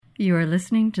You are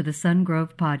listening to the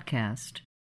Sungrove Podcast.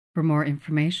 For more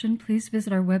information, please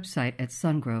visit our website at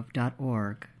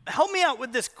sungrove.org. Help me out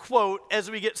with this quote as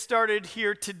we get started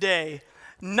here today.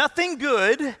 Nothing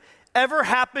good ever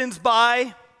happens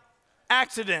by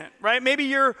accident, right? Maybe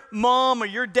your mom or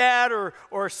your dad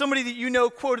or somebody that you know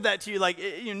quoted that to you, like,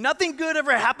 nothing good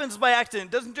ever happens by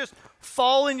accident. It doesn't just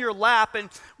fall in your lap.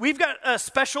 And we've got a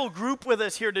special group with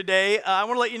us here today. I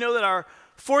want to let you know that our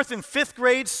 4th and 5th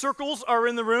grade circles are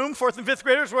in the room. 4th and 5th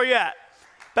graders, where are you at?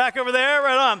 Back over there,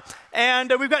 right on.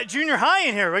 And we've got junior high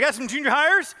in here. We got some junior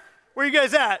hires? Where are you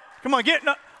guys at? Come on,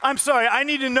 I'm sorry, I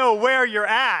need to know where you're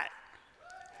at.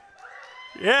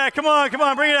 Yeah, come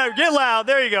on, bring it out. Get loud,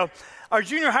 there you go. Our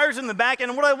junior hires in the back,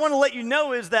 and what I want to let you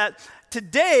know is that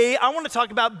today I want to talk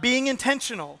about being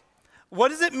intentional. What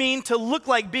does it mean to look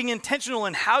like being intentional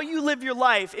in how you live your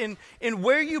life, in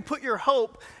where you put your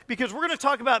hope? Because we're going to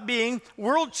talk about being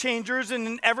world changers in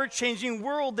an ever-changing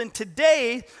world. And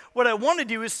today, what I want to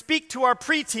do is speak to our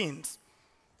preteens.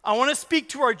 I want to speak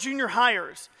to our junior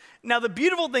hires. Now, the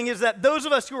beautiful thing is that those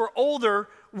of us who are older,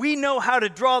 we know how to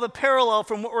draw the parallel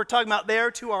from what we're talking about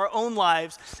there to our own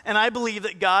lives. And I believe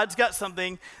that God's got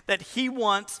something that He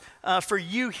wants for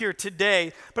you here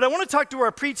today. But I want to talk to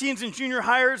our preteens and junior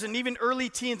hires and even early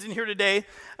teens in here today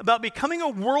about becoming a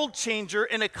world changer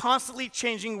in a constantly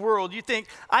changing world. You think,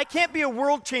 I can't be a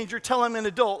world changer till I'm an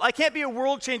adult. I can't be a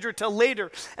world changer till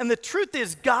later. And the truth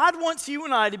is, God wants you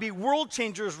and I to be world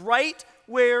changers right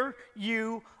where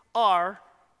you are,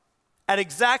 at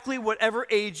exactly whatever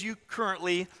age you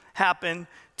currently happen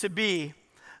to be.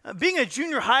 Being a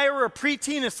junior hire or a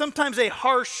preteen is sometimes a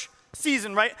harsh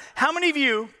season, right? How many of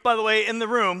you, by the way, in the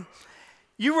room,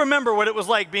 you remember what it was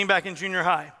like being back in junior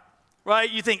high, right?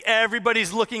 You think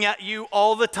everybody's looking at you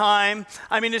all the time.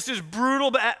 I mean, it's just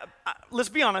brutal, but let's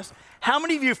be honest. How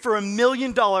many of you for $1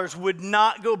 million would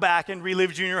not go back and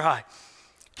relive junior high?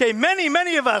 Okay,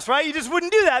 many of us, right? You just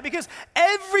wouldn't do that because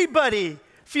everybody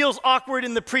feels awkward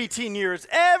in the preteen years.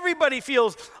 Everybody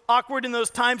feels awkward in those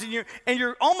times, and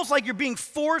you're almost like you're being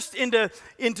forced into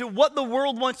what the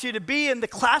world wants you to be. And the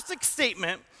classic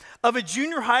statement of a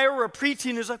junior high or a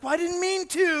preteen is like, well, I didn't mean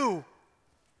to,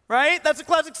 right? That's a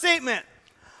classic statement.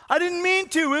 I didn't mean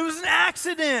to. It was an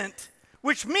accident,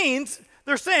 which means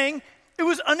they're saying it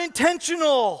was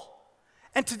unintentional.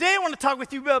 And today I want to talk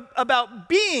with you about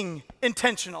being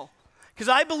intentional. Because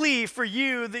I believe for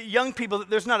you, the young people, that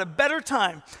there's not a better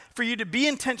time for you to be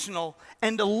intentional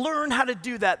and to learn how to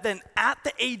do that than at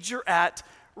the age you're at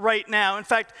right now. In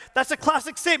fact, that's a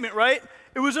classic statement, right?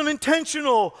 It was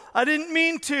unintentional. I didn't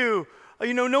mean to.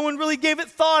 No one really gave it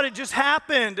thought. It just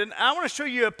happened. And I want to show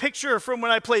you a picture from when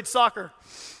I played soccer.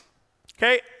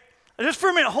 Okay? Just for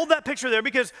a minute, hold that picture there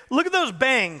because look at those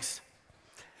bangs.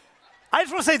 I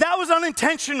just want to say that was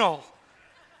unintentional.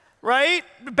 Right?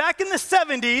 Back in the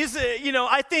 70s,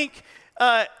 I think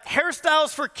hairstyles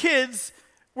for kids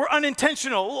were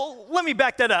unintentional. Well, let me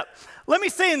back that up. Let me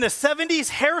say in the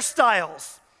 70s,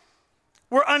 hairstyles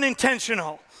were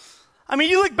unintentional. I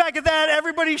mean, you look back at that,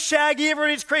 everybody's shaggy,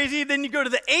 everybody's crazy. Then you go to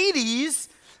the 80s,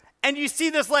 and you see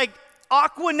this like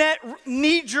Aquanet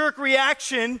knee-jerk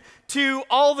reaction to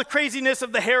all the craziness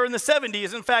of the hair in the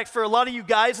 70s. In fact, for a lot of you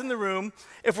guys in the room,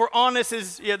 if we're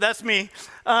honest, that's me.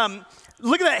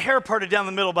 Look at that hair parted down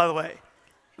the middle, by the way.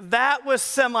 That was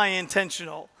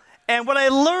semi-intentional. And what I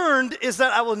learned is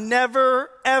that I will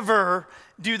never, ever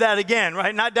do that again,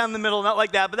 right? Not down the middle, not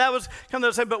like that. But that was kind of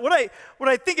the same. But what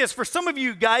I think is for some of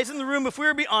you guys in the room, if we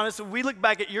were to be honest, if we look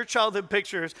back at your childhood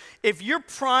pictures, if your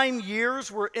prime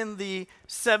years were in the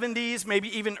 70s,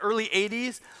 maybe even early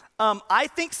 80s, I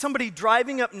think somebody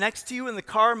driving up next to you in the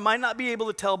car might not be able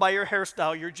to tell by your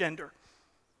hairstyle your gender,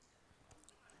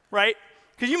 right?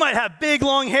 Because you might have big,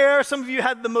 long hair. Some of you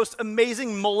had the most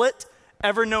amazing mullet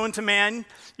ever known to man.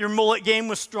 Your mullet game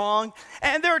was strong.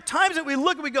 And there are times that we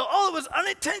look and we go, oh, it was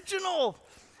unintentional.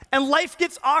 And life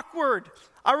gets awkward.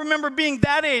 I remember being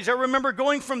that age. I remember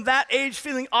going from that age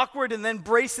feeling awkward, and then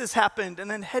braces happened, and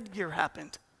then headgear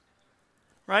happened.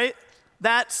 Right?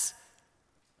 That's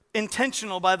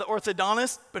intentional by the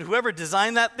orthodontist, but whoever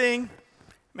designed that thing,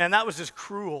 man, that was just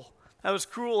cruel. That was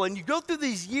cruel. And you go through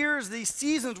these years, these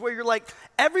seasons where you're like,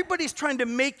 everybody's trying to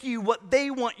make you what they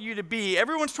want you to be.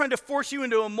 Everyone's trying to force you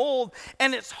into a mold.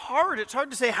 And it's hard. It's hard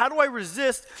to say, how do I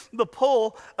resist the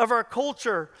pull of our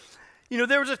culture?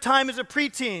 There was a time as a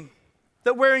preteen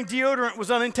that wearing deodorant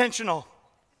was unintentional.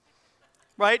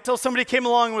 Right? Till somebody came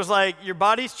along and was like, your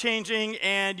body's changing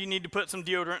and you need to put some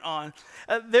deodorant on.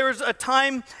 There was a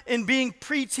time in being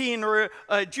preteen or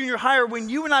junior higher when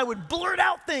you and I would blurt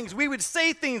out things. We would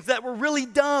say things that were really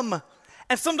dumb.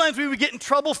 And sometimes we would get in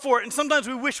trouble for it, and sometimes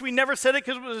we wish we never said it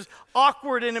because it was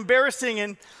awkward and embarrassing.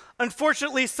 And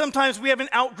unfortunately, sometimes we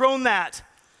haven't outgrown that.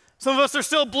 Some of us are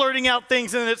still blurting out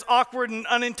things, and it's awkward and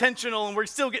unintentional, and we're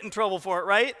still getting in trouble for it,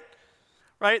 right?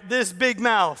 Right? This big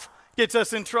mouth gets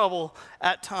us in trouble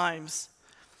at times.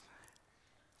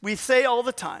 We say all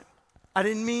the time, I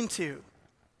didn't mean to.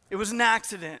 It was an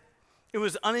accident. It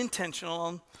was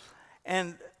unintentional,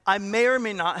 and I may or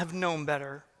may not have known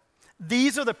better.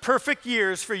 These are the perfect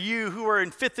years for you who are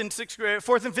in 4th and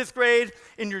 5th grade,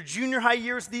 in your junior high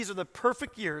years. These are the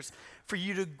perfect years for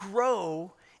you to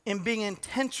grow in being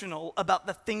intentional about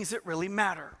the things that really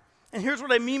matter. And here's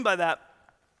what I mean by that.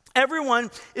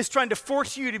 Everyone is trying to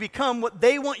force you to become what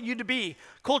they want you to be.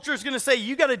 Culture is going to say,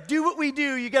 you got to do what we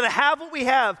do. You got to have what we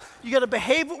have. You got to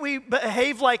behave what we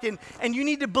behave like, and you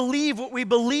need to believe what we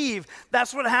believe.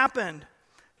 That's what happened.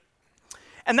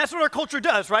 And that's what our culture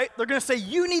does, right? They're going to say,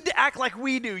 you need to act like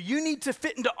we do. You need to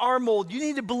fit into our mold. You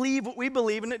need to believe what we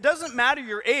believe. And it doesn't matter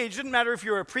your age. It doesn't matter if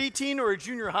you're a preteen or a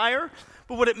junior higher.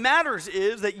 But what it matters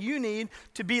is that you need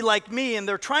to be like me. And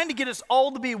they're trying to get us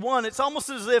all to be one. It's almost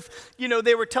as if,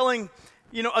 they were telling,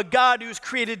 a God who's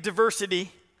created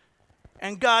diversity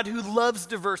and God who loves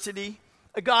diversity,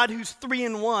 a God who's 3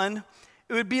 in 1.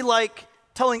 It would be like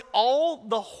telling all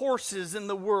the horses in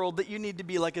the world that you need to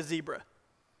be like a zebra.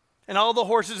 And all the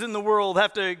horses in the world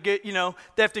have to get,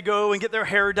 they have to go and get their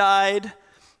hair dyed.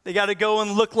 They got to go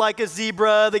and look like a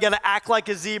zebra. They got to act like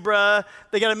a zebra.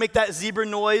 They got to make that zebra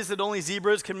noise that only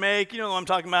zebras can make. You know what I'm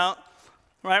talking about,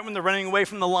 right? When they're running away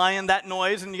from the lion, that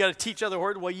noise. And you got to teach other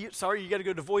horses. Well, you got to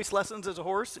go to voice lessons as a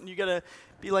horse, and you got to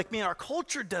be like me. And our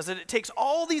culture does it. It takes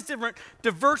all these different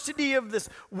diversity of this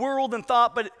world and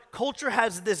thought, but culture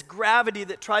has this gravity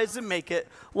that tries to make it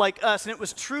like us. And it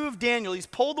was true of Daniel. He's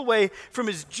pulled away from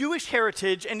his Jewish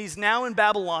heritage, and he's now in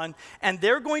Babylon. And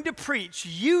they're going to preach,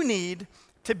 you need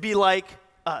to be like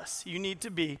us. You need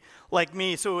to be like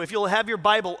me. So if you'll have your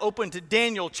Bible open to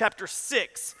Daniel chapter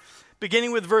 6,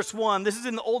 beginning with verse 1. This is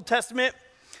in the Old Testament.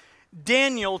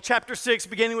 Daniel chapter 6,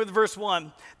 beginning with verse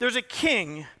 1. There's a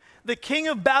king. The king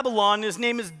of Babylon, his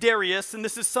name is Darius, and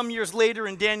this is some years later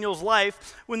in Daniel's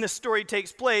life when this story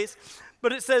takes place.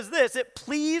 But it says this, it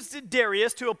pleased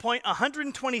Darius to appoint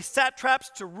 120 satraps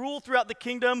to rule throughout the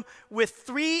kingdom with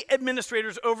 3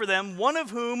 administrators over them, one of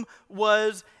whom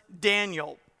was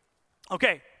Daniel.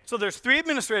 Okay, so there's 3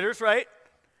 administrators, right?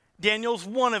 Daniel's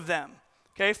one of them.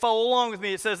 Okay, follow along with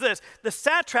me. It says this, the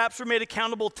satraps were made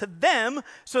accountable to them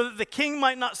so that the king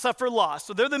might not suffer loss.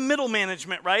 So they're the middle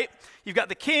management, right? You've got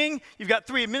the king, you've got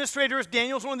 3 administrators,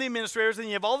 Daniel's one of the administrators, and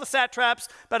you have all the satraps,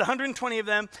 about 120 of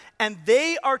them, and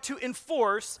they are to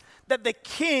enforce that the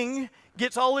king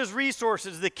gets all his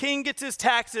resources, the king gets his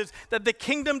taxes, that the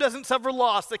kingdom doesn't suffer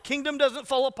loss, the kingdom doesn't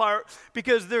fall apart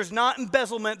because there's not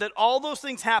embezzlement, that all those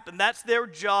things happen. That's their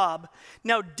job.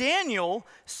 Now, Daniel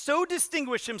so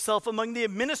distinguished himself among the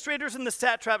administrators and the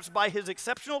satraps by his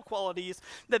exceptional qualities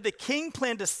that the king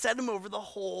planned to set him over the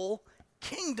whole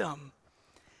kingdom.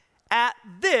 At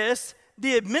this,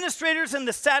 the administrators and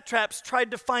the satraps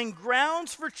tried to find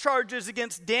grounds for charges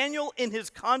against Daniel in his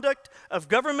conduct of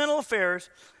governmental affairs,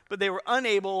 but they were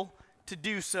unable to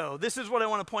do so. This is what I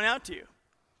want to point out to you.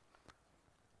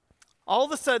 All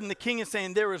of a sudden, the king is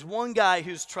saying there is one guy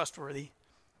who's trustworthy.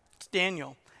 It's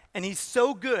Daniel. And he's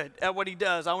so good at what he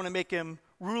does, I want to make him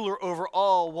ruler over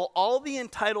all. Well, all the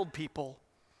entitled people,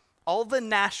 all the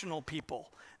national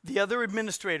people, the other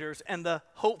administrators, and the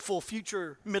hopeful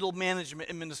future middle management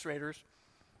administrators,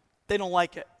 they don't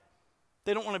like it.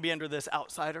 They don't want to be under this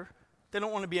outsider. They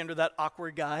don't want to be under that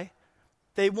awkward guy.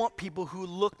 They want people who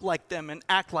look like them and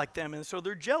act like them, and so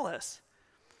they're jealous.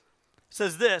 It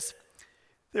says this,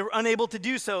 they were unable to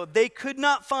do so. They could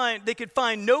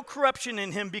find no corruption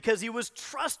in him because he was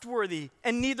trustworthy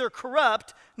and neither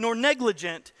corrupt nor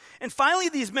negligent. And finally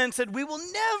these men said, we will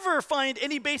never find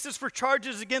any basis for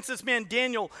charges against this man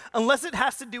Daniel unless it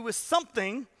has to do with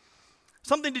something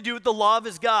to do with the law of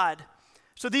his God.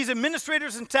 So these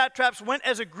administrators and satraps went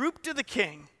as a group to the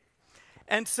king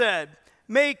and said,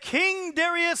 may King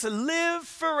Darius live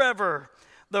forever.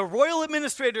 The royal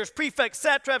administrators, prefects,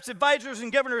 satraps, advisors,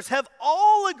 and governors have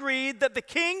all agreed that the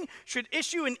king should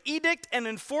issue an edict and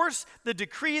enforce the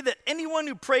decree that anyone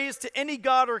who prays to any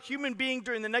god or human being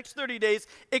during the next 30 days,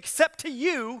 except to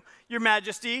you, your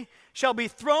majesty, shall be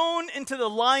thrown into the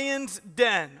lion's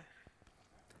den.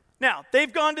 Now,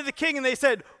 they've gone to the king and they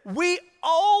said, we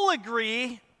all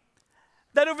agree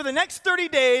that over the next 30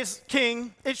 days,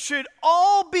 king, it should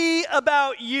all be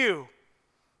about you.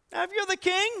 Now, if you're the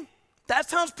king, that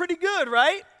sounds pretty good,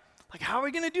 right? Like, how are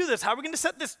we going to do this? How are we going to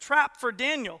set this trap for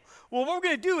Daniel? Well, what we're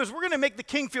going to do is we're going to make the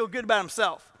king feel good about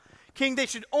himself. King, they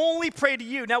should only pray to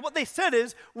you. Now, what they said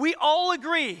is, we all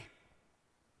agree.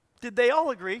 Did they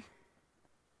all agree?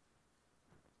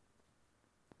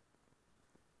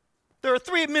 There are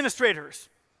 3 administrators.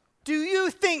 Do you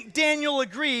think Daniel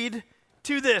agreed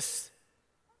to this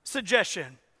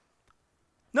suggestion?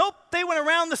 Nope, they went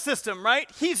around the system, right?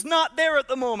 He's not there at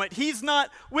the moment. He's not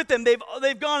with them.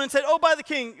 They've gone and said, oh, by the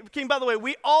king, by the way,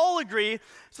 we all agree.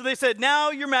 So they said,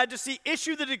 now, your majesty,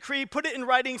 issue the decree, put it in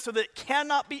writing so that it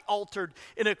cannot be altered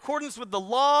in accordance with the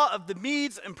law of the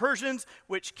Medes and Persians,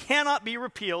 which cannot be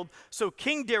repealed. So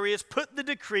King Darius put the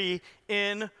decree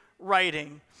in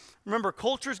writing. Remember,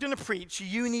 culture is going to preach,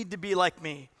 you need to be like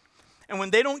me. And when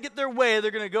they don't get their way,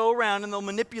 they're going to go around and they'll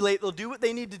manipulate. They'll do what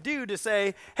they need to do to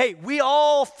say, hey, we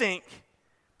all think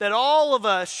that all of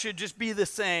us should just be the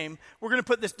same. We're going to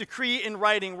put this decree in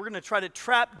writing. We're going to try to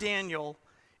trap Daniel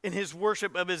in his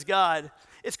worship of his God.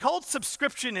 It's called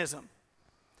subscriptionism.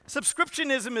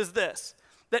 Subscriptionism is this,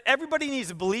 that everybody needs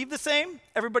to believe the same,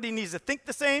 everybody needs to think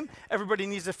the same, everybody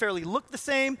needs to fairly look the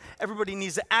same, everybody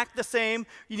needs to act the same.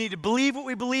 You need to believe what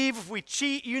we believe. If we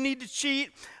cheat, you need to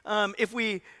cheat. If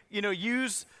we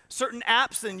use certain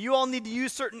apps, then you all need to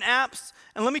use certain apps.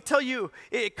 And let me tell you,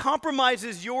 it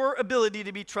compromises your ability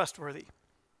to be trustworthy.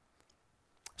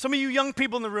 Some of you young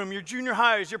people in the room, your junior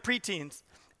highers, your preteens,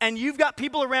 and you've got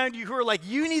people around you who are like,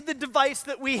 you need the device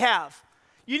that we have.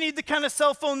 You need the kind of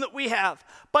cell phone that we have.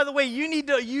 By the way, you need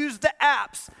to use the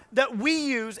apps that we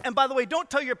use. And by the way, don't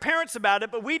tell your parents about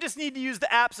it, but we just need to use the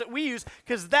apps that we use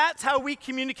because that's how we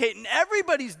communicate. And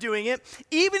everybody's doing it,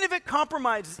 even if it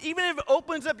compromises, even if it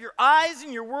opens up your eyes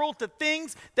and your world to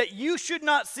things that you should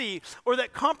not see or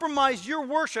that compromise your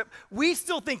worship, we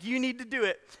still think you need to do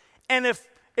it. And if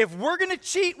we're going to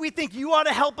cheat, we think you ought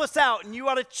to help us out and you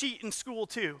ought to cheat in school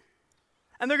too.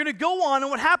 And they're going to go on, and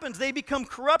what happens? They become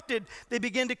corrupted. They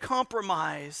begin to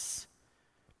compromise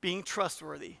being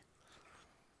trustworthy.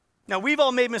 Now, we've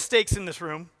all made mistakes in this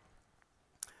room.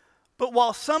 But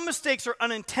while some mistakes are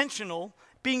unintentional,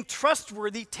 being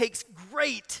trustworthy takes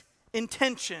great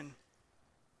intention.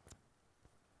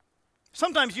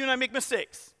 Sometimes you and I make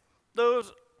mistakes.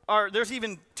 There's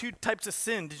even 2 types of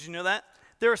sin. Did you know that?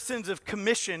 There are sins of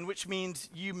commission, which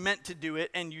means you meant to do it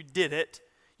and you did it.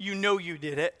 You know you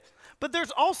did it. But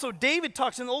there's also, David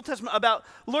talks in the Old Testament about,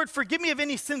 Lord, forgive me of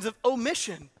any sins of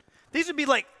omission. These would be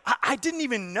like, I didn't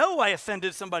even know I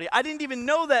offended somebody. I didn't even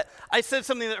know that I said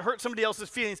something that hurt somebody else's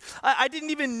feelings. I didn't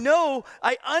even know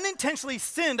I unintentionally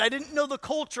sinned. I didn't know the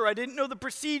culture. I didn't know the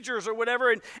procedures or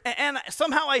whatever. And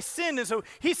somehow I sinned. And so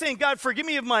he's saying, God, forgive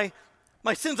me of my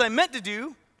sins I meant to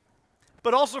do,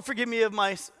 but also forgive me of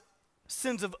my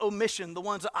sins of omission, the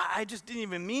ones I just didn't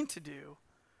even mean to do.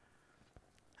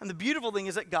 And the beautiful thing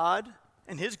is that God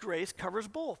and his grace covers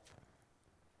both.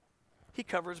 He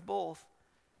covers both.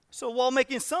 So while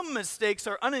making some mistakes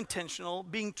are unintentional,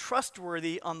 being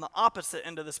trustworthy on the opposite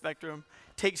end of the spectrum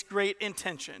takes great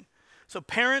intention. So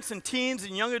parents and teens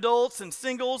and young adults and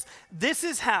singles, this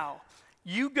is how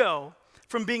you go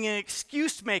from being an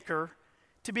excuse maker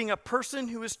to being a person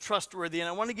who is trustworthy. And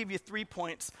I want to give you 3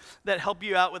 points that help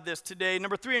you out with this today.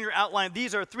 Number 3 on your outline,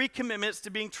 these are 3 commitments to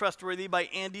being trustworthy by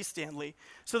Andy Stanley.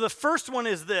 So the first one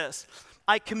is this: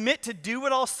 I commit to do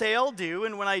what I'll say I'll do,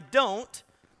 and when I don't,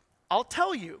 I'll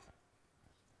tell you.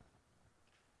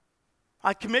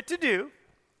 I commit to do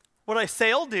what I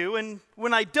say I'll do, and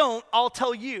when I don't, I'll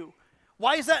tell you.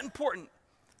 Why is that important?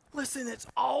 Listen, it's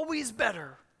always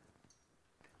better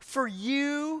for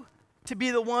you to be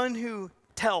the one who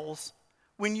tells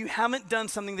when you haven't done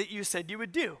something that you said you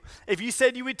would do. If you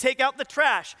said you would take out the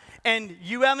trash and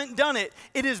you haven't done it,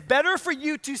 it is better for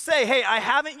you to say, hey, I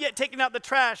haven't yet taken out the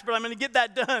trash, but I'm going to get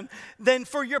that done, than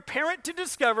for your parent to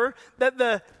discover that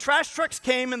the trash trucks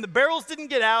came and the barrels didn't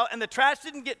get out and the trash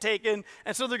didn't get taken,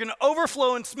 and so they're going to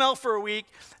overflow and smell for a week.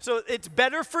 So it's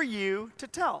better for you to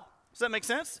tell. Does that make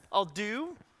sense? I'll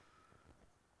do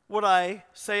what I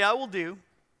say I will do,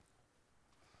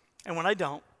 and when I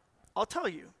don't, I'll tell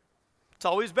you. It's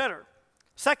always better.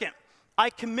 Second, I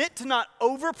commit to not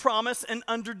overpromise and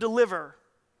underdeliver.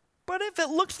 But if it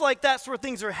looks like that's where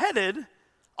things are headed,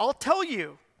 I'll tell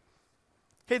you.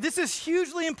 Okay, this is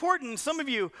hugely important. Some of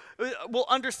you will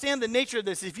understand the nature of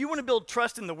this. If you want to build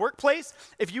trust in the workplace,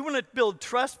 if you want to build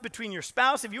trust between your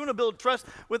spouse, if you want to build trust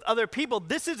with other people,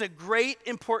 this is a great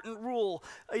important rule,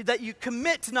 that you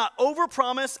commit to not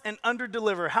overpromise and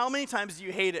underdeliver. How many times do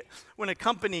you hate it when a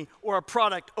company or a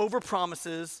product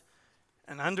overpromises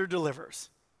and underdelivers?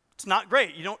 It's not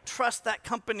great. You don't trust that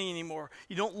company anymore.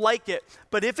 You don't like it.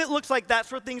 But if it looks like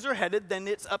that's where things are headed, then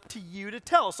it's up to you to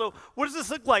tell. So what does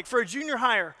this look like for a junior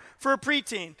hire, for a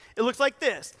preteen? It looks like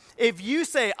this. If you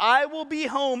say, I will be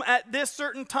home at this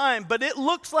certain time, but it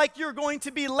looks like you're going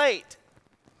to be late,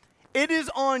 it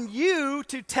is on you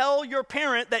to tell your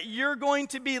parent that you're going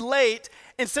to be late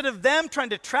instead of them trying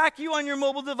to track you on your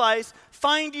mobile device,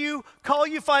 find you, call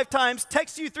you 5 times,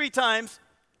 text you 3 times,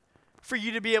 for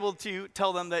you to be able to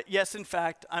tell them that, yes, in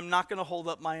fact, I'm not going to hold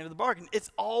up my end of the bargain.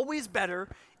 It's always better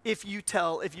if you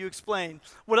tell, if you explain.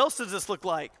 What else does this look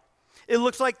like? It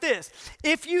looks like this.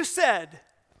 If you said,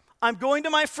 I'm going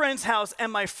to my friend's house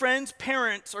and my friend's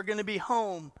parents are going to be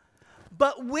home,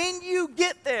 but when you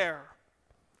get there,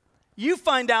 you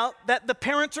find out that the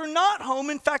parents are not home.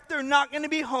 In fact, they're not going to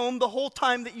be home the whole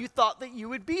time that you thought that you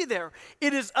would be there.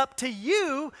 It is up to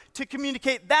you to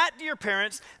communicate that to your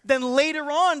parents, then later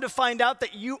on to find out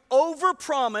that you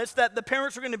overpromised that the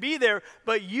parents were going to be there,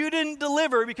 but you didn't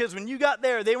deliver because when you got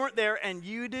there, they weren't there and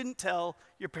you didn't tell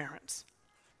your parents.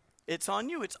 It's on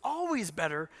you. It's always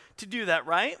better to do that,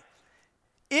 right?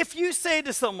 If you say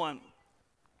to someone,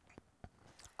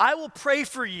 I will pray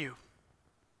for you,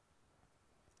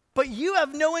 but you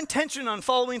have no intention on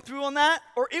following through on that,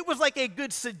 or it was like a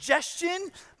good suggestion,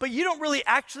 but you don't really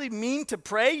actually mean to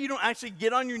pray, you don't actually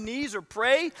get on your knees or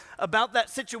pray about that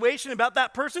situation, about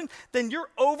that person, then you're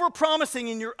over-promising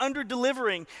and you're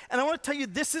under-delivering. And I want to tell you,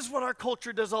 this is what our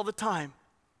culture does all the time.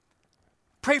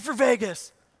 Pray for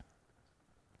Vegas.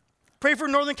 Pray for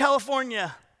Northern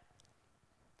California.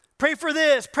 Pray for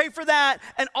this, pray for that.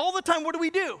 And all the time, what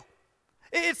do?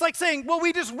 It's like saying, well,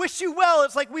 we just wish you well.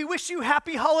 It's like we wish you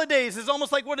happy holidays is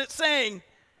almost like what it's saying.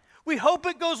 We hope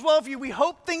it goes well for you. We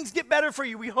hope things get better for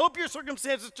you. We hope your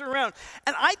circumstances turn around.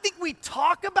 And I think we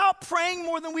talk about praying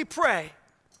more than we pray.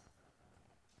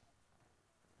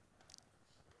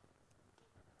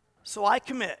 So I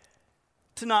commit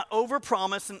to not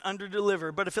overpromise and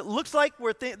underdeliver. But if it looks like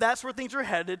that's where things are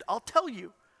headed, I'll tell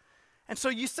you. And so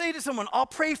you say to someone, I'll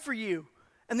pray for you.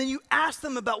 And then you ask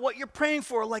them about what you're praying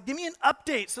for. Like, give me an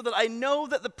update so that I know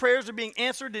that the prayers are being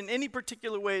answered in any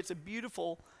particular way. It's a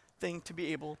beautiful thing to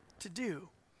be able to do.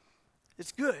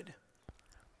 It's good.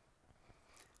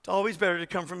 It's always better to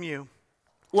come from you.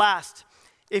 Last,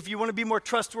 if you want to be more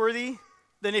trustworthy,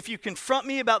 then if you confront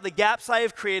me about the gaps I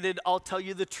have created, I'll tell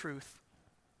you the truth.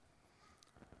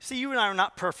 See, you and I are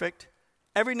not perfect.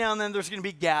 Every now and then there's going to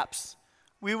be gaps.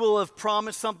 We will have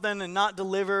promised something and not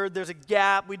delivered. There's a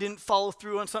gap. We didn't follow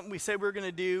through on something we said we were going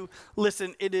to do.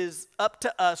 Listen, it is up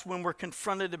to us when we're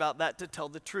confronted about that to tell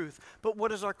the truth. But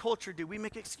what does our culture do? We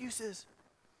make excuses.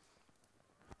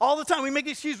 All the time we make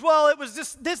excuses. Well, it was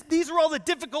just this. These were all the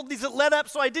difficulties that led up,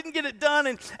 so I didn't get it done.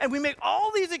 And we make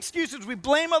all these excuses. We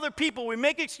blame other people. We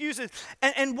make excuses.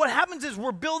 And what happens is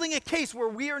we're building a case where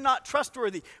we are not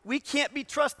trustworthy. We can't be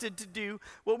trusted to do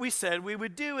what we said we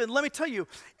would do. And let me tell you,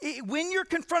 when you're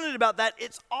confronted about that,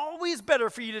 it's always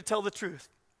better for you to tell the truth.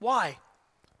 Why?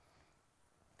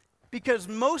 Because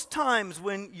most times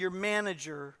when your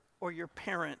manager or your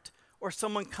parent or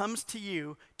someone comes to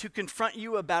you to confront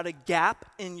you about a gap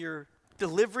in your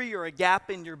delivery or a gap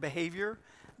in your behavior,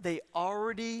 they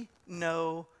already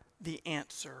know the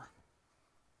answer.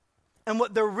 And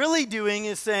what they're really doing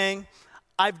is saying,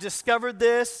 I've discovered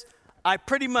this, I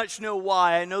pretty much know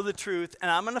why, I know the truth, and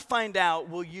I'm going to find out,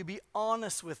 will you be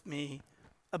honest with me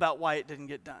about why it didn't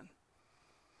get done?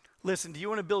 Listen, do you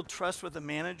want to build trust with a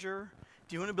manager?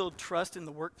 Do you want to build trust in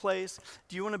the workplace?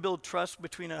 Do you want to build trust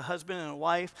between a husband and a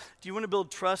wife? Do you want to build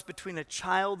trust between a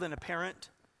child and a parent?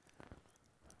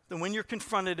 Then when you're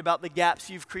confronted about the gaps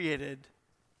you've created,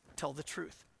 tell the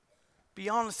truth. Be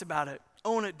honest about it.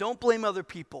 Own it. Don't blame other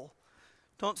people.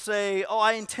 Don't say, oh,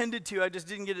 I intended to, I just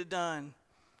didn't get it done.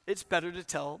 It's better to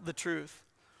tell the truth.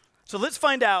 So let's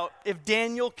find out if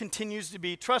Daniel continues to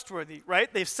be trustworthy,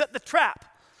 right? They've set the trap.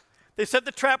 They set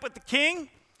the trap with the king.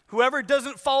 Whoever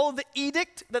doesn't follow the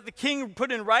edict that the king put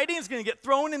in writing is going to get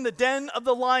thrown in the den of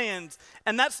the lions.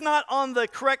 And that's not on the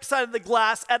correct side of the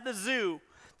glass at the zoo.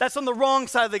 That's on the wrong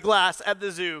side of the glass at the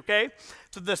zoo, okay?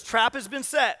 So this trap has been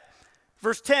set.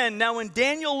 Verse 10, now when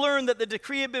Daniel learned that the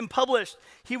decree had been published,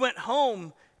 he went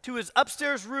home to his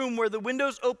upstairs room where the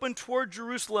windows opened toward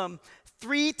Jerusalem.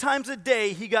 3 times a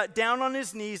day he got down on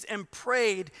his knees and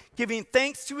prayed, giving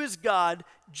thanks to his God,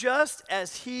 just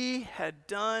as he had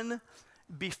done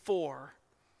before.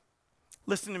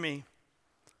 Listen to me.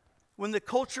 When the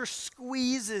culture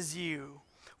squeezes you,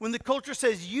 when the culture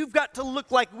says you've got to look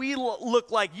like we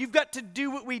look like, you've got to do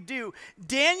what we do,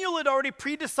 Daniel had already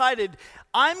pre-decided,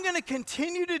 I'm going to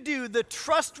continue to do the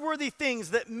trustworthy things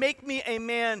that make me a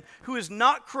man who is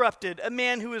not corrupted, a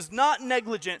man who is not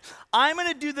negligent. I'm going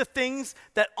to do the things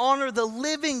that honor the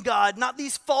living God, not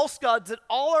these false gods that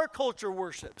all our culture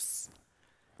worships.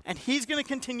 And he's going to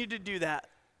continue to do that. It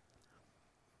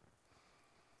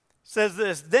says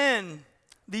this, then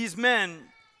these men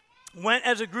went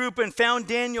as a group and found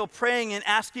Daniel praying and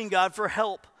asking God for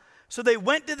help. So they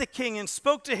went to the king and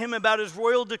spoke to him about his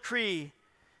royal decree.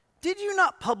 Did you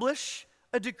not publish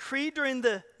a decree during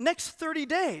the next 30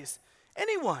 days?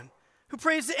 Anyone who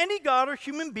prays to any god or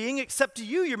human being except to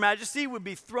you, your majesty, would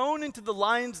be thrown into the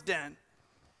lion's den.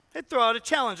 They'd throw out a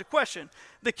challenge, a question.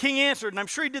 The king answered, and I'm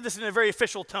sure he did this in a very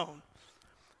official tone.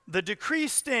 The decree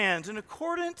stands in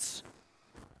accordance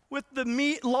with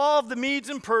the law of the Medes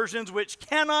and Persians, which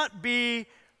cannot be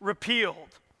repealed.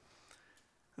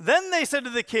 Then they said to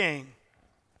the king,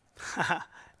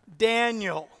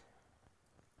 Daniel,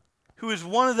 who is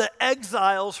one of the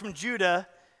exiles from Judah,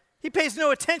 he pays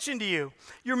no attention to you.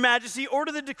 Your majesty,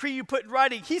 order the decree you put in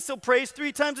writing. He still prays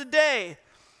 3 times a day.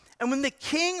 And when the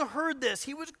king heard this,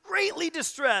 he was greatly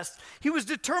distressed. He was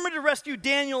determined to rescue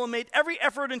Daniel and made every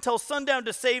effort until sundown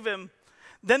to save him.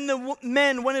 Then the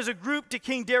men went as a group to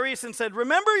King Darius and said,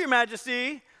 remember, your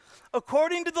majesty,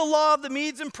 according to the law of the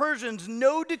Medes and Persians,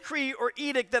 no decree or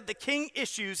edict that the king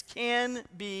issues can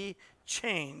be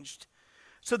changed.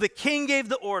 So the king gave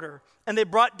the order, and they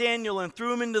brought Daniel and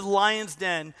threw him into the lion's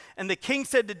den. And the king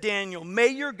said to Daniel, may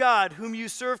your God, whom you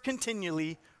serve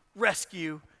continually,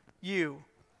 rescue you.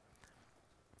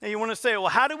 Now you want to say, well,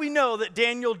 how do we know that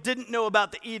Daniel didn't know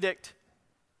about the edict?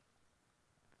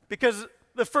 Because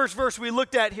the first verse we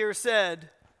looked at here said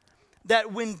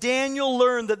that when Daniel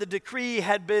learned that the decree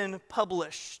had been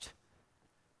published,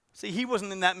 see, he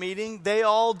wasn't in that meeting. They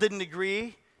all didn't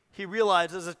agree. He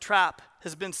realized as a trap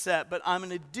has been set, but I'm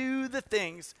going to do the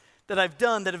things that I've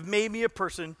done that have made me a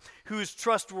person who is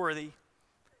trustworthy.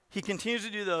 He continues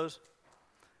to do those.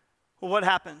 Well, what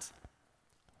happens?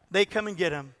 They come and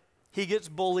get him. He gets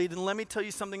bullied, and let me tell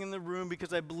you something in the room,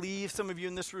 because I believe some of you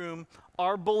in this room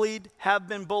are bullied, have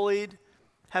been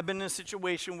in a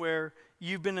situation where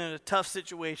you've been in a tough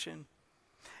situation.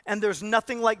 And there's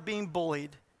nothing like being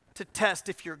bullied to test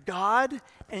if your God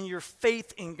and your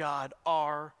faith in God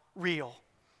are real.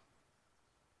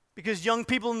 Because young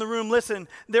people in the room, listen,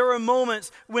 there are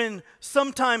moments when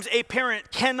sometimes a parent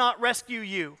cannot rescue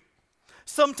you.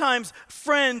 Sometimes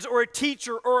friends or a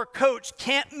teacher or a coach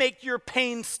can't make your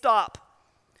pain stop.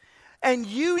 And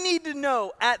you need to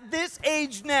know at this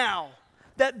age now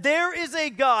that there is a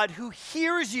God who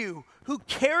hears you, who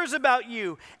cares about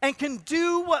you, and can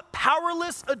do what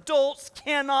powerless adults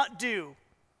cannot do.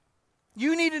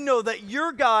 You need to know that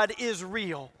your God is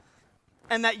real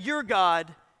and that your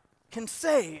God can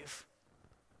save.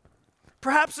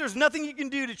 Perhaps there's nothing you can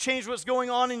do to change what's going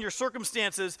on in your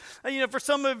circumstances. For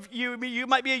some of you, you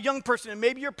might be a young person, and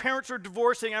maybe your parents are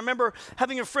divorcing. I remember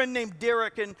having a friend named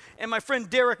Derek, and my friend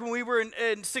Derek, when we were in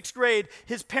 6th grade,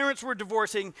 his parents were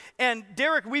divorcing. And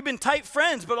Derek, we've been tight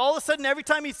friends, but all of a sudden, every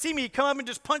time he'd see me, he'd come up and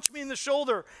just punch me in the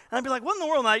shoulder. And I'd be like, what in the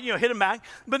world? And I'd hit him back.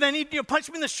 But then he'd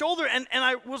punch me in the shoulder, and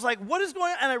I was like, what is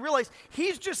going on? And I realized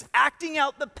he's just acting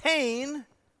out the pain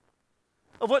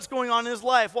of what's going on in his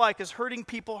life. Why? Because hurting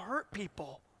people hurt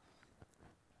people.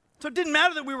 So it didn't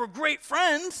matter that we were great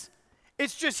friends.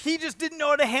 It's just he just didn't know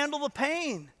how to handle the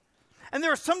pain. And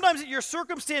there are sometimes that your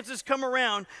circumstances come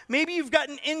around. Maybe you've got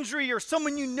an injury or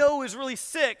someone you know is really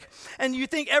sick, and you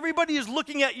think everybody is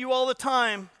looking at you all the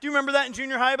time. Do you remember that in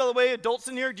junior high, by the way, adults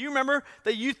in here? Do you remember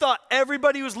that you thought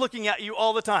everybody was looking at you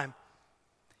all the time?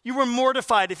 You were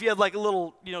mortified if you had like a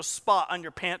little, spot on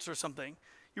your pants or something.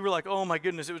 You were like, oh my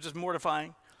goodness, it was just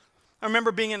mortifying. I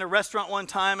remember being in a restaurant one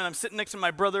time, and I'm sitting next to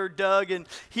my brother, Doug, and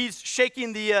he's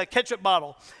shaking the ketchup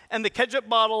bottle. And the ketchup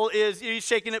bottle he's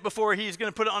shaking it before he's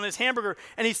going to put it on his hamburger.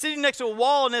 And he's sitting next to a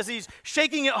wall, and as he's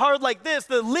shaking it hard like this,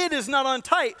 the lid is not on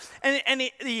tight. And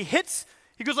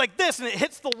he goes like this, and it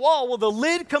hits the wall. Well, the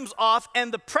lid comes off,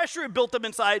 and the pressure it built up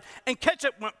inside, and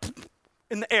ketchup went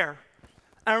in the air.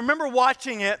 And I remember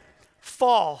watching it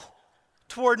fall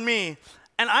toward me.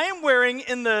 And I am wearing,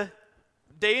 in the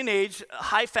day and age,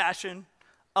 high fashion,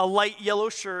 a light yellow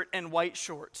shirt and white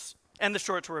shorts. And the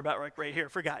shorts were about right here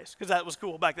for guys, because that was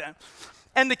cool back then.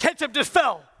 And the ketchup just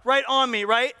fell right on me,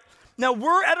 right? Now,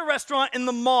 we're at a restaurant in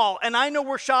the mall, and I know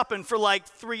we're shopping for like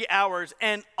 3 hours,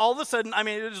 and all of a sudden, I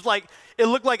mean, it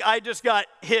looked like I just got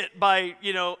hit by,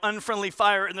 unfriendly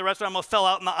fire in the restaurant. I almost fell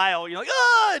out in the aisle. You're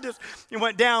like, it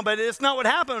went down, but it's not what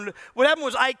happened. What happened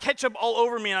was I had ketchup all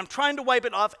over me, and I'm trying to wipe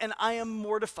it off, and I am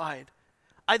mortified.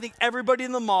 I think everybody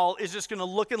in the mall is just going to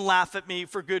look and laugh at me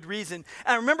for good reason.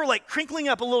 And I remember crinkling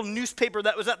up a little newspaper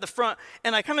that was at the front,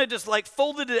 and I kind of just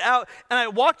folded it out, and I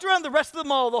walked around the rest of the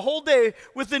mall the whole day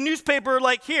with the newspaper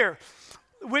here,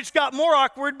 which got more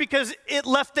awkward because it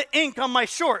left the ink on my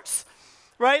shorts.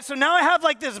 Right? So now I have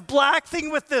this black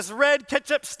thing with this red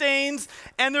ketchup stains,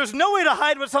 and there's no way to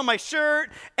hide what's on my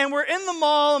shirt, and we're in the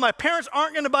mall, and my parents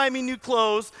aren't going to buy me new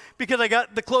clothes because I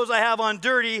got the clothes I have on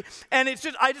dirty, and I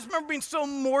just remember being so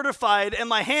mortified, and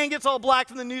my hand gets all black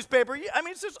from the newspaper. I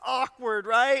mean, it's just awkward,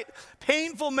 right?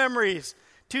 Painful memories.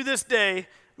 To this day,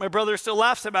 my brother still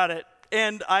laughs about it,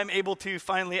 and I'm able to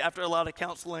finally, after a lot of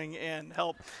counseling and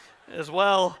help as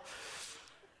well.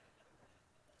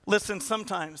 Listen,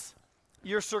 sometimes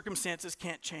your circumstances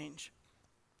can't change.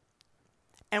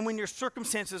 And when your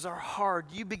circumstances are hard,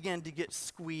 you begin to get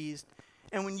squeezed.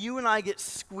 And when you and I get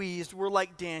squeezed, we're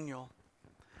like Daniel.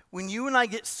 When you and I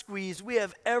get squeezed, we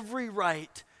have every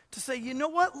right to say, you know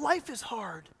what? Life is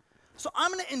hard. So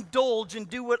I'm going to indulge and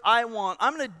do what I want.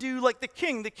 I'm going to do like the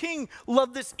king. The king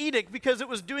loved this edict because it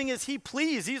was doing as he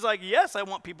pleased. He's like, yes, I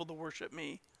want people to worship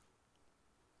me.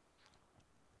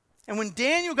 And when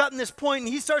Daniel got in this point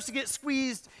and he starts to get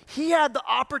squeezed, he had the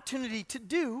opportunity to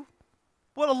do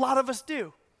what a lot of us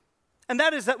do. And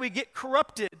that is that we get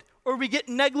corrupted or we get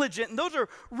negligent. And those are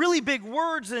really big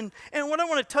words. And what I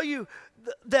want to tell you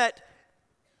that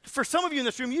for some of you in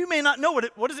this room, you may not know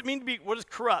what does it mean to be, what is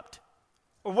corrupt?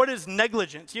 Or what is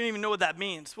negligence? You don't even know what that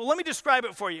means. Well, let me describe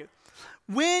it for you.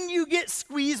 When you get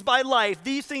squeezed by life,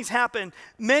 these things happen.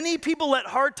 Many people let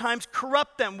hard times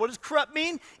corrupt them. What does corrupt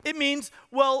mean? It means,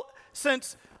 well,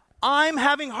 since I'm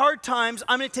having hard times,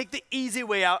 I'm going to take the easy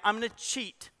way out. I'm going to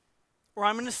cheat, or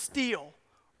I'm going to steal,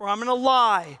 or I'm going to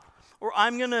lie, or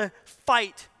I'm going to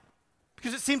fight.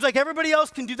 Because it seems like everybody else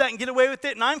can do that and get away with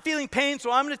it, and I'm feeling pain,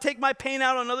 so I'm going to take my pain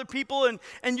out on other people,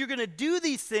 and you're going to do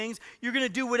these things. You're going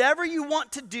to do whatever you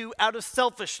want to do out of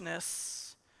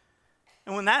selfishness.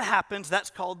 And when that happens,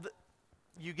 that's called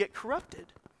you get corrupted.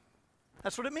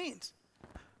 That's what it means.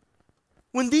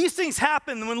 When these things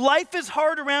happen, when life is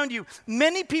hard around you,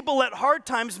 many people let hard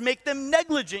times make them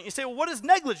negligent. You say, well, what is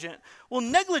negligent? Well,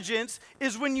 negligence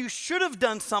is when you should have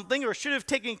done something or should have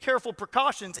taken careful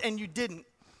precautions and you didn't.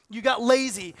 You got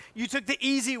lazy. You took the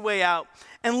easy way out.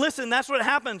 And listen, that's what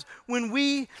happens when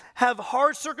we have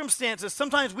hard circumstances.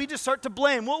 Sometimes we just start to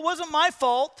blame. Well, it wasn't my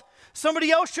fault.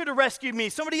 Somebody else should have rescued me.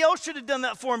 Somebody else should have done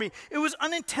that for me. It was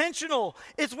unintentional.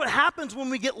 It's what happens when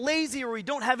we get lazy or we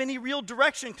don't have any real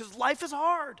direction because life is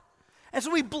hard. And so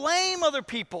we blame other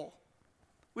people.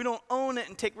 We don't own it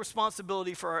and take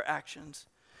responsibility for our actions.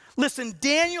 Listen,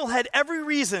 Daniel had every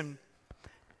reason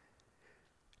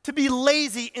to be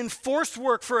lazy in forced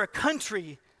work for a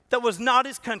country that was not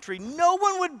his country. No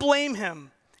one would blame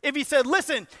him if he said,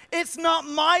 listen, it's not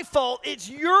my fault, it's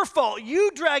your fault. You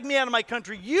dragged me out of my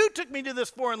country. You took me to this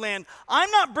foreign land.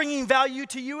 I'm not bringing value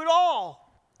to you at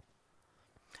all.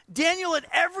 Daniel had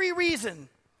every reason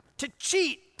to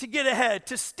cheat to get ahead,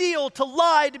 to steal, to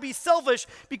lie, to be selfish,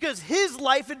 because his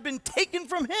life had been taken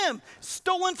from him,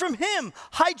 stolen from him,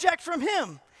 hijacked from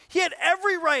him. He had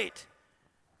every right.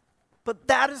 But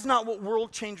that is not what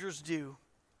world changers do.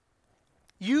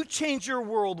 You change your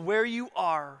world where you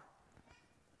are.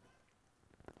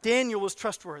 Daniel was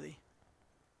trustworthy.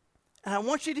 And I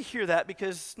want you to hear that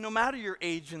because no matter your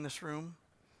age in this room,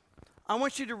 I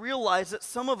want you to realize that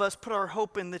some of us put our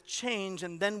hope in the change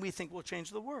and then we think we'll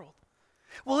change the world.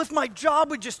 Well, if my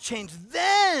job would just change,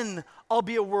 then I'll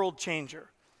be a world changer.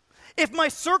 If my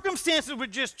circumstances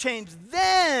would just change,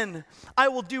 then I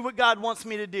will do what God wants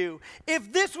me to do.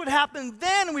 If this would happen,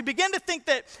 then we begin to think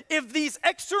that if these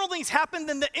external things happen,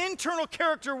 then the internal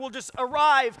character will just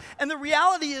arrive. And the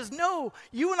reality is, no,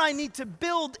 you and I need to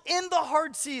build in the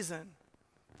hard season,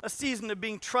 a season of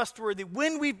being trustworthy.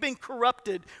 When we've been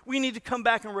corrupted, we need to come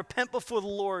back and repent before the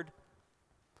Lord.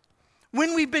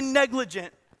 When we've been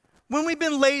negligent, when we've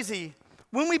been lazy,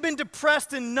 when we've been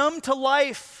depressed and numb to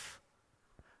life,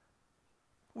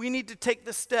 we need to take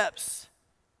the steps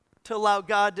to allow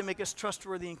God to make us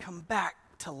trustworthy and come back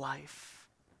to life.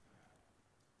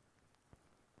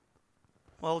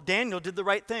 Well, Daniel did the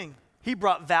right thing. He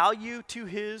brought value to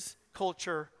his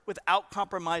culture without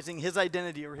compromising his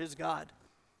identity or his God.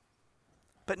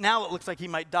 But now it looks like he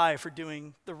might die for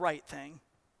doing the right thing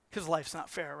because life's not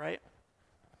fair, right?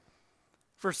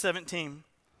 Verse 17.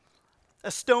 A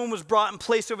stone was brought and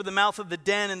placed over the mouth of the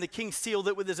den, and the king sealed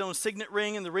it with his own signet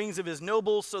ring and the rings of his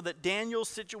nobles so that Daniel's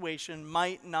situation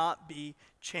might not be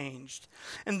changed.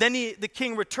 And then the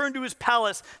king returned to his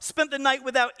palace, spent the night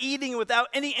without eating, without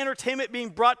any entertainment being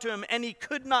brought to him, and he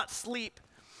could not sleep.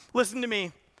 Listen to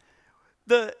me.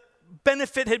 The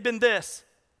benefit had been this,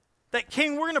 that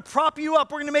king, we're going to prop you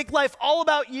up. We're going to make life all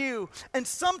about you. And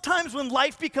sometimes when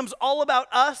life becomes all about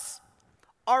us,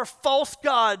 our false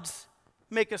gods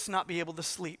make us not be able to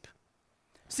sleep.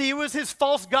 See, it was his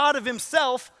false god of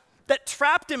himself that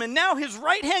trapped him. And now his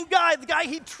right-hand guy, the guy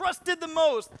he trusted the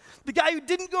most, the guy who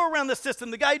didn't go around the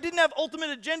system, the guy who didn't have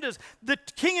ultimate agendas, the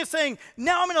king is saying,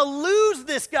 now I'm going to lose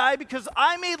this guy because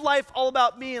I made life all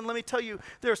about me. And let me tell you,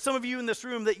 there are some of you in this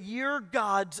room that your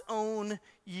gods own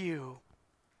you.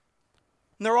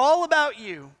 And they're all about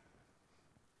you.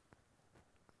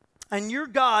 And your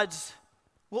gods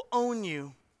will own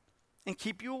you and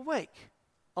keep you awake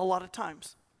a lot of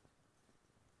times.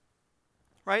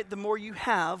 Right? The more you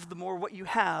have, the more what you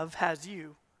have has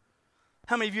you.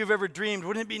 How many of you have ever dreamed,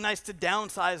 wouldn't it be nice to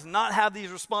downsize and not have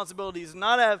these responsibilities,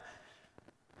 not have...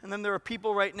 And then there are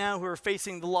people right now who are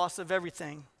facing the loss of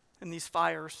everything in these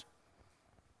fires.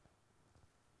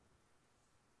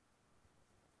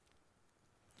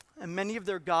 And many of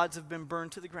their gods have been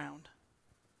burned to the ground.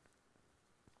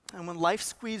 And when life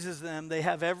squeezes them, they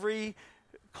have every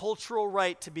cultural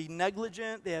right to be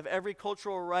negligent. They have every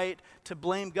cultural right to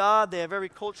blame God. They have every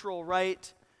cultural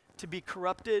right to be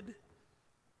corrupted.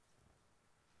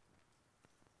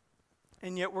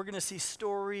 And yet we're going to see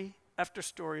story after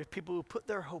story of people who put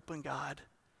their hope in God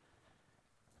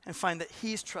and find that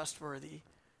He's trustworthy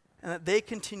and that they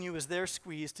continue as they're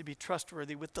squeezed to be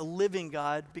trustworthy with the living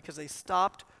God because they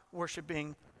stopped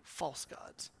worshiping false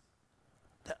gods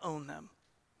that own them.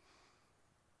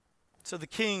 So the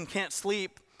king can't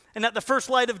sleep. And at the first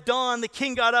light of dawn, the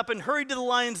king got up and hurried to the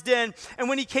lion's den. And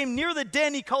when he came near the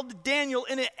den, he called to Daniel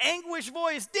in an anguished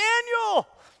voice, Daniel,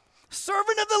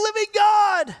 servant of the living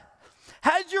God,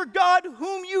 has your God,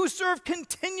 whom you serve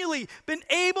continually, been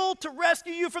able to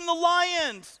rescue you from the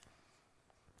lions?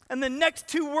 And the next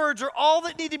two words are all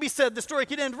that need to be said. The story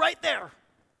could end right there.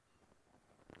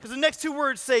 Because the next two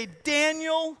words say,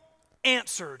 Daniel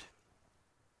answered.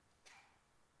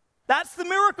 That's the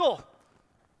miracle.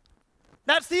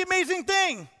 That's the amazing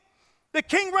thing. The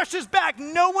king rushes back.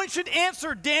 No one should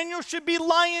answer. Daniel should be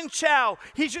lion chow.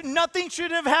 Nothing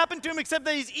should have happened to him except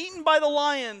that he's eaten by the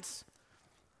lions.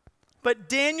 But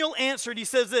Daniel answered. He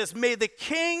says this, may the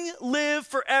king live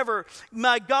forever.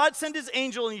 My God sent his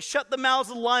angel and he shut the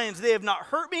mouths of the lions. They have not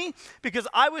hurt me because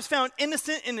I was found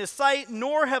innocent in his sight,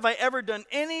 nor have I ever done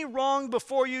any wrong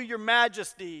before you, your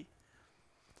majesty.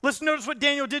 Let's notice what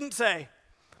Daniel didn't say.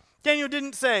 Daniel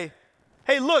didn't say,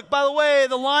 hey, look, by the way,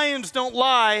 the lions don't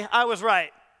lie. I was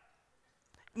right.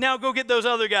 Now go get those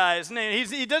other guys.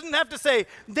 He doesn't have to say,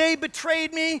 they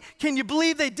betrayed me. Can you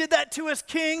believe they did that to us,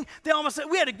 king? They almost said,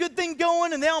 we had a good thing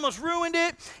going and they almost ruined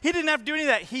it. He didn't have to do any of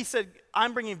that. He said,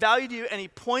 I'm bringing value to you. And he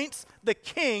points the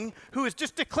king, who has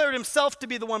just declared himself to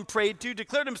be the one prayed to,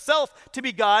 declared himself to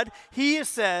be God. He has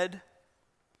said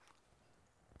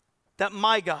that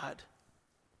my God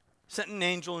sent an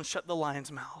angel and shut the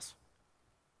lions' mouths.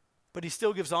 But he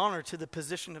still gives honor to the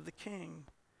position of the king.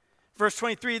 Verse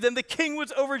 23, then the king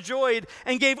was overjoyed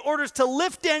and gave orders to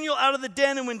lift Daniel out of the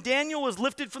den. And when Daniel was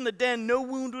lifted from the den, no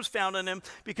wound was found on him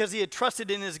because he had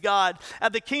trusted in his God.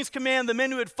 At the king's command, the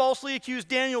men who had falsely accused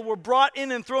Daniel were brought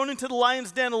in and thrown into the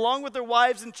lion's den along with their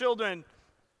wives and children.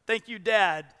 Thank you,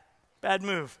 Dad. Bad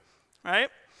move, right?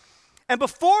 And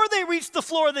before they reached the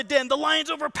floor of the den, the lions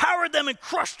overpowered them and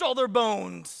crushed all their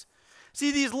bones.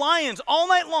 See, these lions all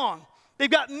night long,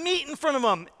 they've got meat in front of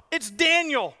them. It's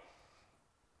Daniel.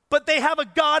 But they have a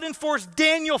God-enforced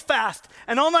Daniel fast.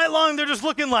 And all night long, they're just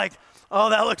looking like, oh,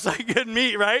 that looks like good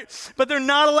meat, right? But they're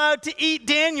not allowed to eat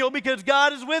Daniel because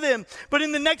God is with him. But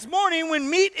in the next morning, when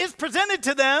meat is presented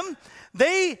to them,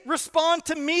 they respond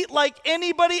to meat like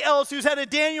anybody else who's had a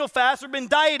Daniel fast or been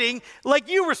dieting, like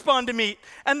you respond to meat.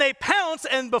 And they pounce,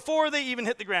 and before they even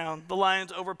hit the ground, the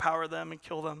lions overpower them and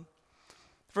kill them.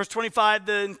 Verse 25,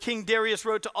 then King Darius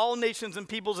wrote to all nations and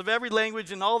peoples of every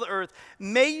language in all the earth,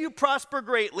 may you prosper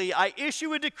greatly. I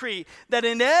issue a decree that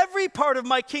in every part of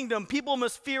my kingdom, people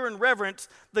must fear and reverence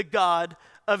the God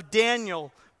of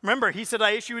Daniel. Remember, he said,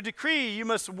 I issue a decree, you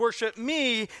must worship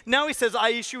me. Now he says, I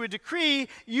issue a decree,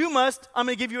 I'm going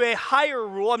to give you a higher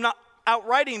rule. I'm not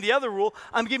outwriting the other rule.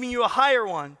 I'm giving you a higher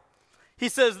one. He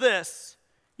says this,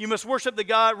 you must worship the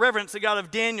God, reverence the God of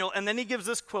Daniel. And then he gives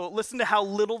this quote. Listen to how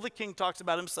little the king talks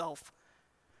about himself.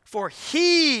 For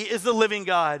he is the living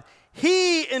God.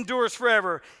 He endures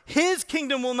forever. His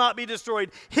kingdom will not be destroyed.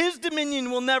 His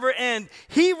dominion will never end.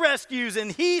 He rescues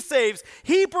and he saves.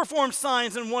 He performs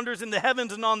signs and wonders in the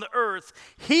heavens and on the earth.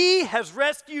 He has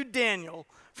rescued Daniel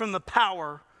from the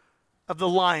power of the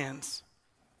lions.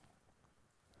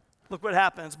 Look what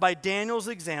happens. By Daniel's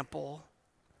example,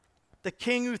 the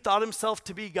king who thought himself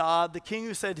to be God, the king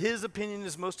who said his opinion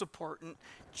is most important,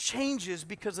 changes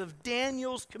because of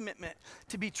Daniel's commitment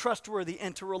to be trustworthy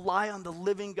and to rely on the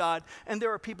living God. And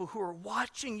there are people who are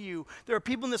watching you. There are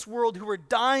people in this world who are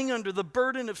dying under the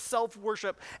burden of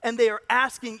self-worship, and they are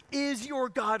asking, is your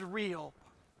God real?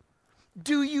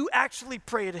 Do you actually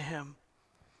pray to him?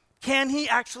 Can he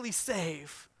actually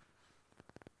save?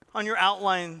 On your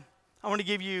outline, I want to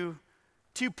give you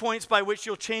 2 points by which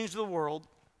you'll change the world.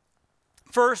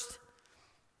 First,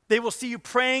 they will see you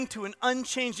praying to an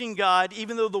unchanging God,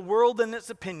 even though the world and its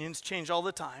opinions change all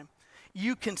the time.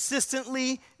 You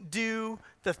consistently do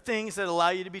the things that allow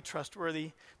you to be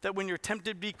trustworthy, that when you're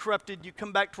tempted to be corrupted, you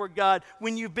come back toward God.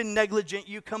 When you've been negligent,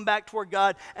 you come back toward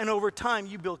God, and over time,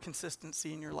 you build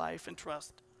consistency in your life and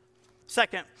trust.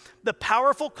 Second, the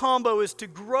powerful combo is to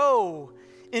grow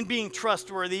in being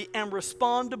trustworthy and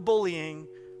respond to bullying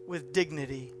with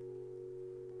dignity.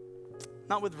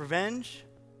 Not with revenge,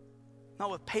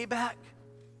 not with payback,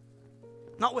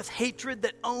 not with hatred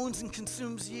that owns and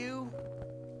consumes you,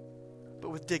 but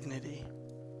with dignity.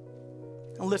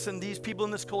 And listen, these people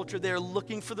in this culture, they are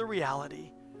looking for the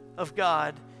reality of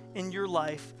God in your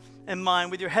life and mine.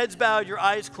 With your heads bowed, your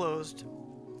eyes closed,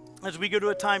 as we go to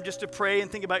a time just to pray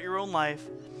and think about your own life.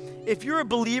 If you're a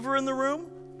believer in the room,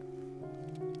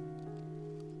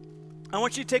 I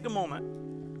want you to take a moment,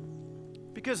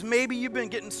 because maybe you've been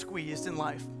getting squeezed in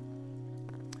life.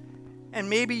 And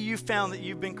maybe you found that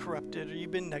you've been corrupted or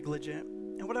you've been negligent.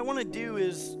 And what I want to do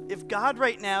is, if God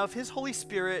right now, if his Holy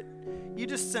Spirit, you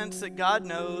just sense that God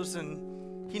knows,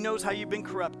 and he knows how you've been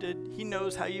corrupted, he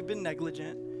knows how you've been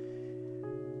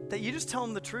negligent, that you just tell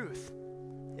him the truth.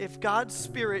 If God's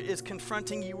Spirit is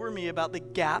confronting you or me about the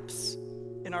gaps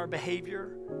in our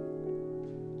behavior,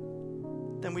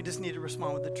 then we just need to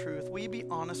respond with the truth. Will you be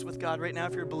honest with God right now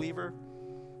if you're a believer?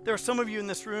 There are some of you in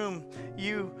this room,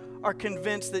 you are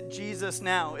convinced that Jesus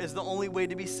now is the only way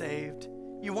to be saved.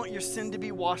 You want your sin to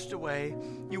be washed away.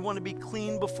 You want to be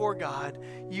clean before God.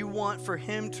 You want for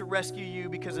him to rescue you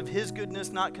because of his goodness,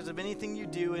 not because of anything you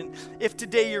do. And if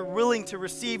today you're willing to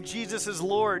receive Jesus as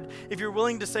Lord, if you're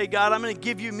willing to say, God, I'm going to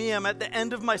give you me, I'm at the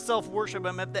end of my self-worship,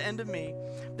 I'm at the end of me,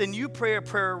 then you pray a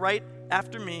prayer right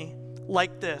after me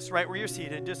like this, right where you're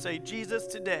seated. Just say, Jesus,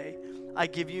 today I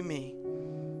give you me.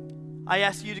 I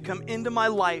ask you to come into my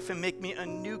life and make me a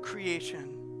new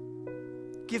creation.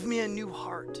 Give me a new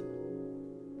heart.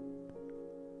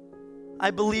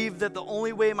 I believe that the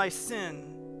only way my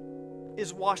sin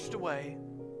is washed away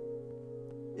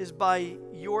is by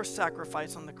your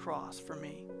sacrifice on the cross for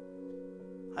me.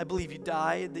 I believe you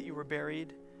died, that you were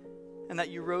buried, and that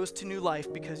you rose to new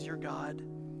life because you're God.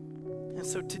 And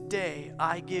so today,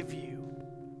 I give you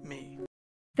me.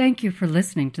 Thank you for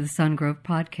listening to the Sungrove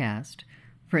Podcast.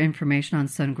 For information on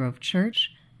Sungrove Church,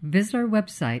 visit our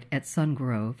website at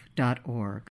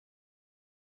sungrove.org.